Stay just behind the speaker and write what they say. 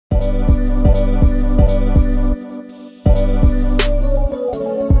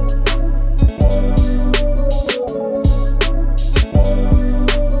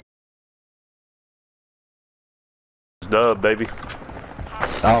dub, baby.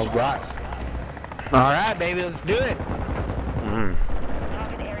 All right. All right, baby, let's do it.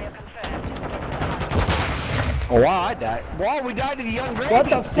 Oh, wow, I died. Wow, we died to the Young Gravy. What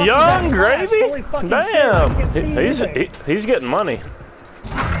the fuck? Young Gravy? Damn. Shit, He's getting money.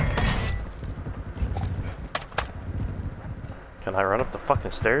 Can I run up the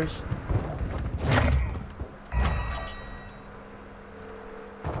fucking stairs?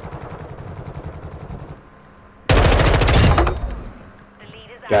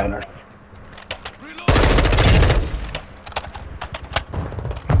 Got him.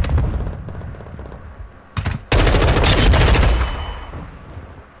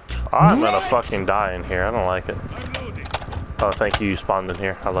 I'm gonna fucking die in here. I don't like it. Oh, thank you. You spawned in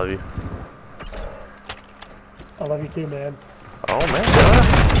here. I love you. I love you too, man. Oh, man.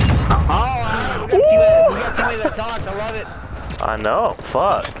 Oh, we got somebody that talks. I love it. I know.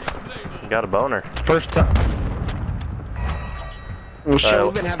 Fuck. You got a boner. First time. Well, shit,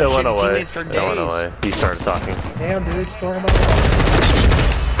 we've been having it went shitty away. teammates for days. It went away. He started talking. Damn, dude, storm up.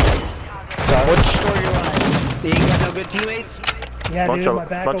 What's the story of your life? You ain't got no good teammates? Yeah, Bunch dude, of- my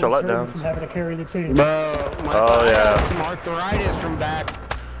back bunch was of hurting letdowns. from having to carry the team. Bro, my Oh, I yeah. got some arthritis from back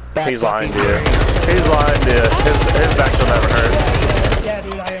He's lying to fucking you. carrying. He's lying to you. His back will never hurt. Yeah,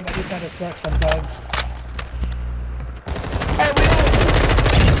 dude, I am. I do kind of suck sometimes. Hey,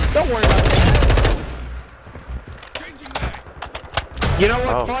 don't worry about that. You know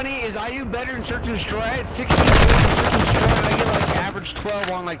what's funny is I do better in Search and Destroy. I had 16 kills in Search and Destroy, and I get like average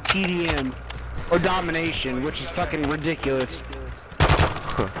 12 on like TDM or Domination, which is fucking ridiculous.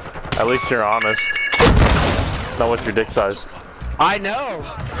 At least you're honest. Not with your dick size. I know.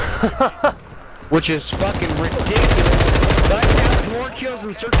 Which is fucking ridiculous. But I have more kills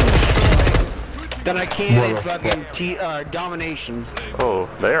in Search and Destroy than I can in fucking Domination. Oh,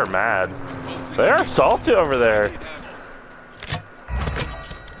 they are mad. They are salty over there.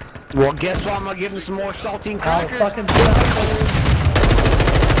 Well, guess what? I'm gonna give him some more saltine Oh, crackers. fucking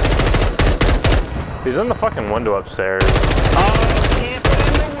He's in the fucking window upstairs. Oh, camping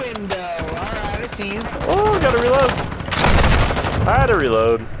in the window. Alright, I see you. Oh, gotta reload. I had to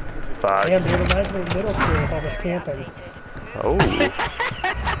reload. Fuck. Damn, dude, reminds me of middle school if I was camping. Oh.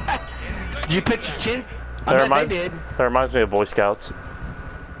 Did you pitch your chin? I bet they did. That reminds me of Boy Scouts.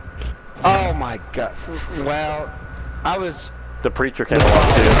 Oh my god. Well, I was... The preacher came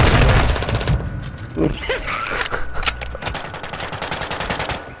along too.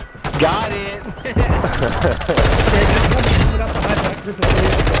 Got it.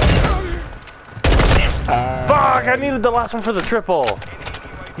 Fuck! I needed the last one for the triple.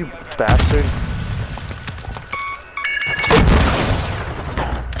 You bastard.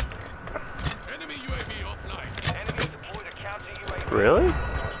 Enemy UAV offline. Enemy deployed a counter UAV. Really?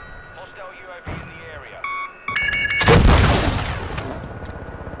 Hostile UAV in the area.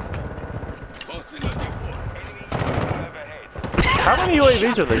 Both in the decoy. Enemy UAV overhead. How many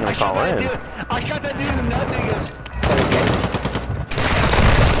UAVs are they gonna call in? I shot that dude in the nuts and he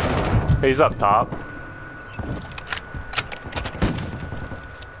goes... He's up top.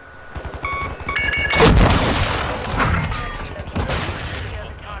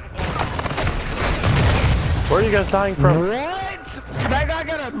 Where are you guys dying from? What? That guy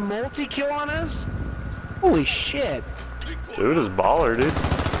got a multi-kill on us? Holy shit. Dude is baller, dude.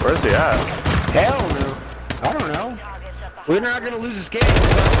 Where's he at? Hell no. I don't know. We're not gonna lose this game.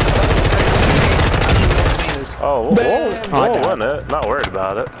 Oh, whoa, not worried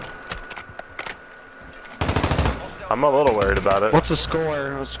about it. I'm a little worried about it. What's the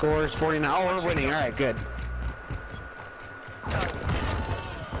score? The score is 49. Oh, we're winning. Alright, good.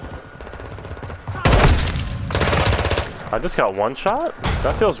 I just got one shot?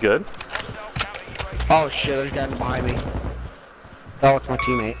 That feels good. Oh shit, there's a guy behind me. Oh, it's my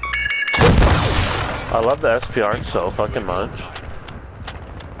teammate. I love the SPR so fucking much.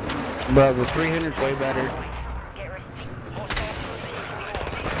 Bro, the 300's way better.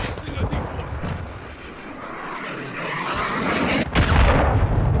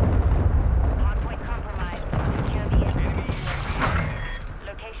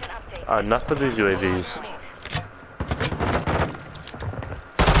 Enough of these UAVs.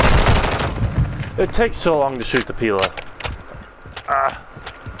 It takes so long to shoot the Pila. Ah.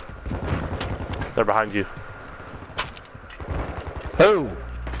 They're behind you. Who?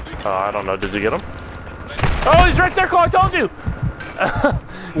 Oh, I don't know. Did you get him? Oh, he's right there, Cole. I told you.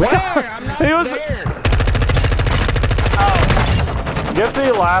 Where? I'm not there. Oh. Get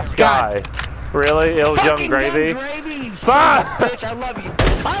the last guy. Really? It was Young Gravy? Young Gravy, you son of a bitch. I love you.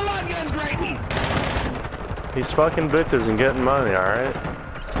 I love Young Gravy. He's fucking bitches and getting money, alright?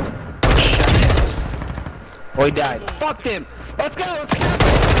 Oh, he died. Fuck him. Let's go. Let's go.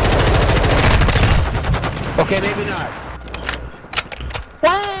 Okay, maybe not.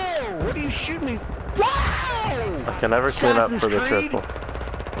 Whoa! What are you shooting me? Wow! I can never clean up for the Creed? triple.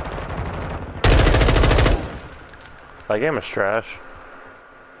 That game is trash.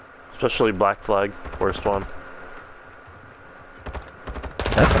 Especially Black Flag, worst one.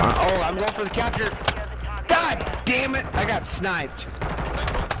 That's fine. Oh, I'm going for the capture. God damn it! I got sniped.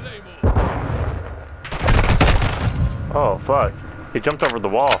 Oh fuck! He jumped over the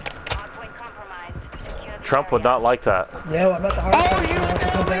wall. Trump would not like that. Yeah, well, I'm at the hard Oh, point. you Someone has to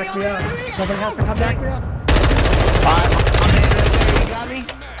come back me up. Someone has to come back me up. I'm in there. You got me?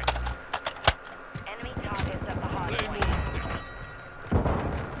 Enemy targets at the hard point.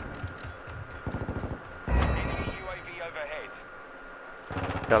 Enemy UAV overhead.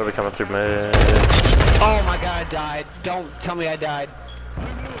 Gotta be coming through mid. Oh my god, I died. Don't tell me I died.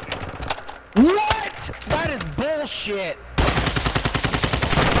 What? That is bullshit.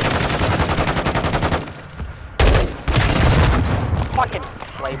 Fucking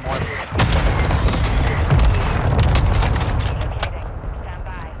Claymore. Stand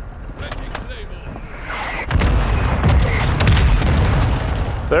by.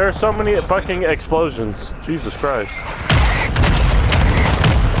 There are so many fucking explosions. Jesus Christ.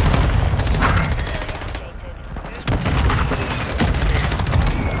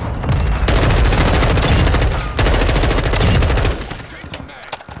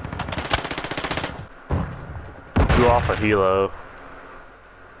 You off a helo.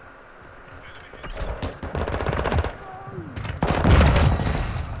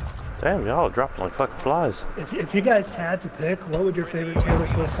 Damn, y'all are dropping like fucking flies. If you guys had to pick, what would your favorite Taylor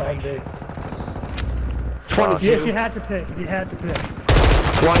Swift song be? 22. Yeah, if you had to pick, if you had to pick.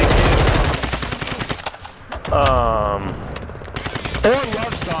 22. Or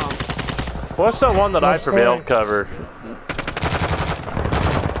love song. What's that one that I Love Prevailed Story. cover?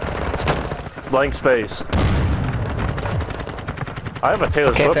 Blank Space. I have a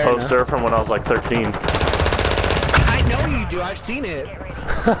Taylor Okay, Swift fair poster from when I was like 13. I know you do. I've seen it.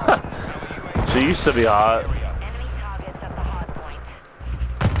 She used to be hot. Enemy targets at the hard point.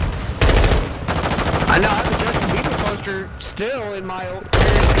 I know. I have a Justin Bieber poster still in my old.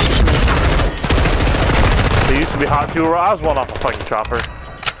 She used to be hot too. I was one off a fucking chopper.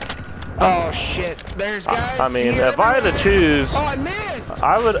 Oh shit! There's guys. I mean, here if I had to everywhere. choose, Oh, I missed.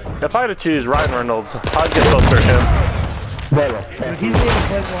 I would. If I had to choose Ryan Reynolds, I'd get closer to him. If he's in a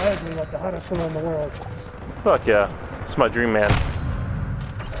place where I'd be like the hottest girl in the world. Fuck yeah, it's my dream man.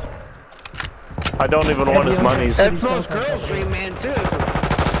 I don't even want his monies. That's most girls' dream man too.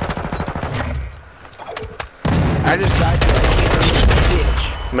 I just died to a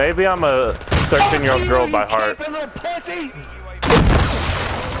bitch. Maybe I'm a 13-year-old girl by heart. Little pussy.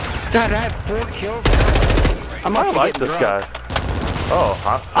 God, I had 4 kills. I'm I not like this guy. Oh,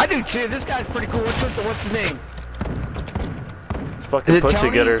 I do too. This guy's pretty cool. What's his name? it's fucking Is it pussy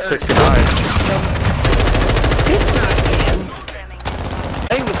Tony getter or- 69. It's not him. I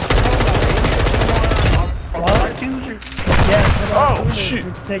think it's Yeah. Oh, shit.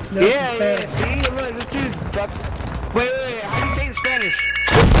 Which takes notes in Yeah. Spanish. See, look, this dude. Wait. How do you say it in Spanish?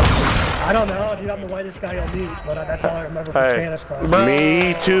 I don't know, dude. I'm the whitest guy you'll meet, but that's all I remember from Hey. Spanish class.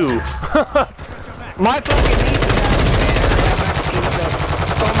 Me too. My fucking niece is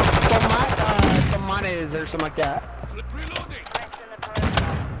Tomates or something like that.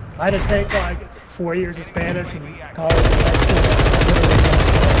 I had to take like 4 years of Spanish in college.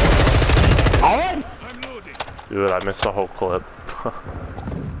 All right. Dude, I missed the whole clip.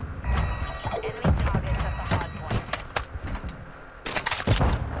 Enemy targets at the hard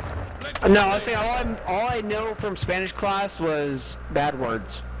point. No, I say all I know from Spanish class was bad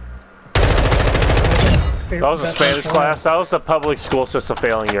words. That was a Spanish class. That was the public school system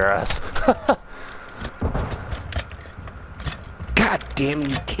failing your ass. God damn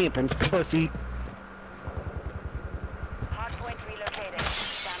you, camping pussy. Hard point relocated.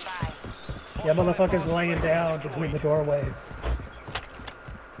 Stand by. Yeah, motherfuckers laying down between the doorway.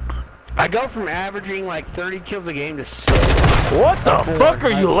 I go from averaging like 30 kills a game to 6. What the fuck are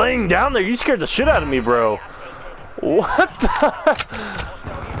you laying down there? You scared the shit out of me, bro. What the?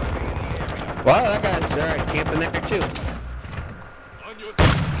 Well, that guy's alright, camping there too. On your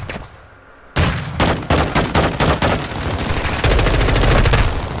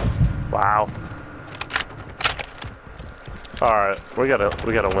Wow. All right, we gotta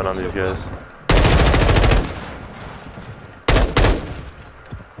win on these guys.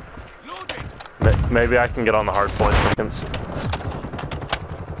 Maybe I can get on the hard point seconds.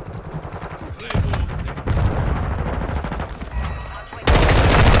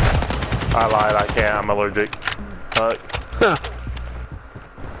 I lied, I can't, I'm allergic. fuck. Huh.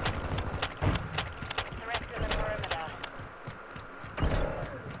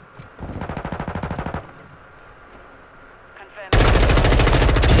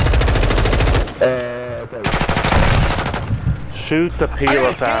 Shoot the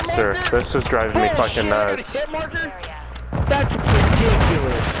peeler faster. This is driving me fucking nuts. Hit marker? That's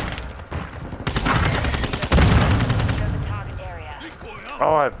ridiculous.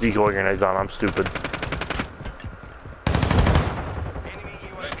 Oh, I have decoy grenades on. I'm stupid. Enemy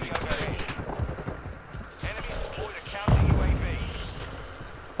UAV overhead. Enemy deployed a counter UAV.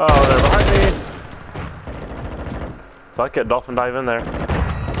 Oh, they're behind me. Fuck it, dolphin dive in there.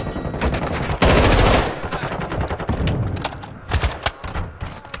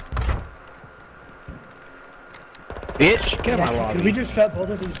 Bitch, get my Did lobby. we just shut both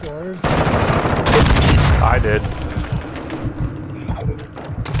of these doors? I did.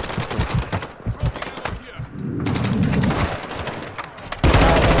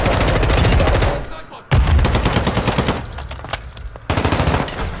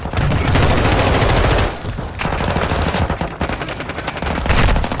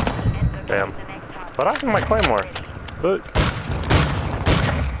 Damn. But I can my claymore. Look.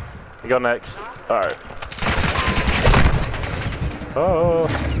 You go next. Alright. Oh.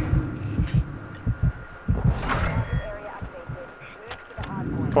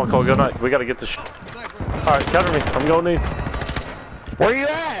 Come on, Cole, go next. We gotta get this Alright, cover me. I'm going in. Where you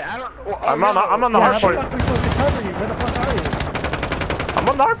at? I don't. Oh, I'm on the Yeah, hard how the point. fuck are we supposed to cover you? Where the fuck are you? I'm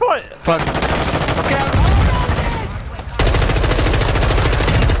on the hard point. Fuck. Okay.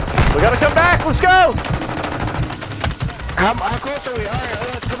 We gotta come back. Let's go. How close are we? Alright,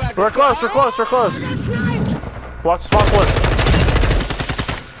 let's go back. We're close. We're close. We're close. Watch the spot flip.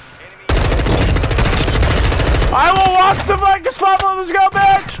 I will watch the fucking spot flip. Let's go,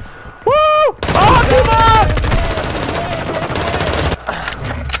 bitch. Woo! Oh, come on!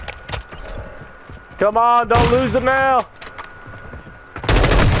 Come on, don't lose it now.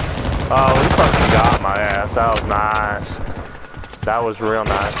 Oh, he fucking got my ass. That was nice. That was real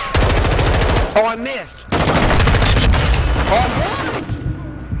nice. Oh, I missed. Oh,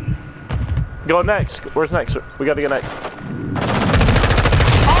 Go next. Where's next? We gotta get next. I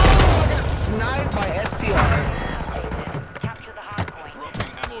got sniped by SPR. Capture the hard point.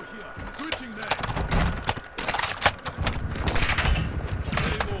 Dropping ammo here. Switching back.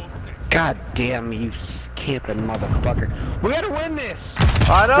 God damn you, camping motherfucker. We gotta win this.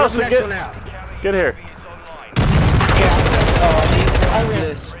 I know. Where's So the next one out? get here. I'll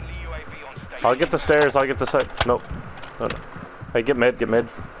this. Friendly UAV on station. I'll get the stairs. I'll get the side. Nope. No, no. Hey, get mid. Get mid.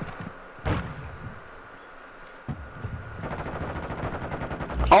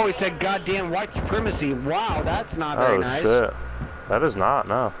 Oh, he said goddamn white supremacy. Wow, that's not very Oh nice. shit. That is not.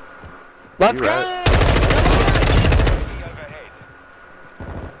 No. Let's You go! right.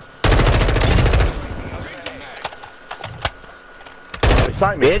 They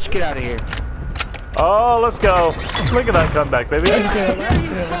sight me. Bitch, get out of here. Oh, let's go. Look at that comeback, baby.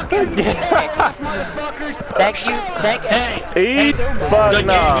 Thank you. Eat fuck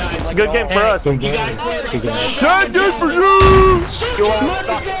no. Good game for us. You guys Shut good for you.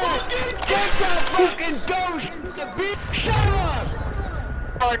 Shut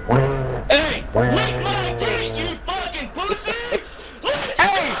up! Hey! Lick my dick, you fucking pussy!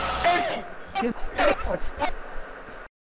 Hey!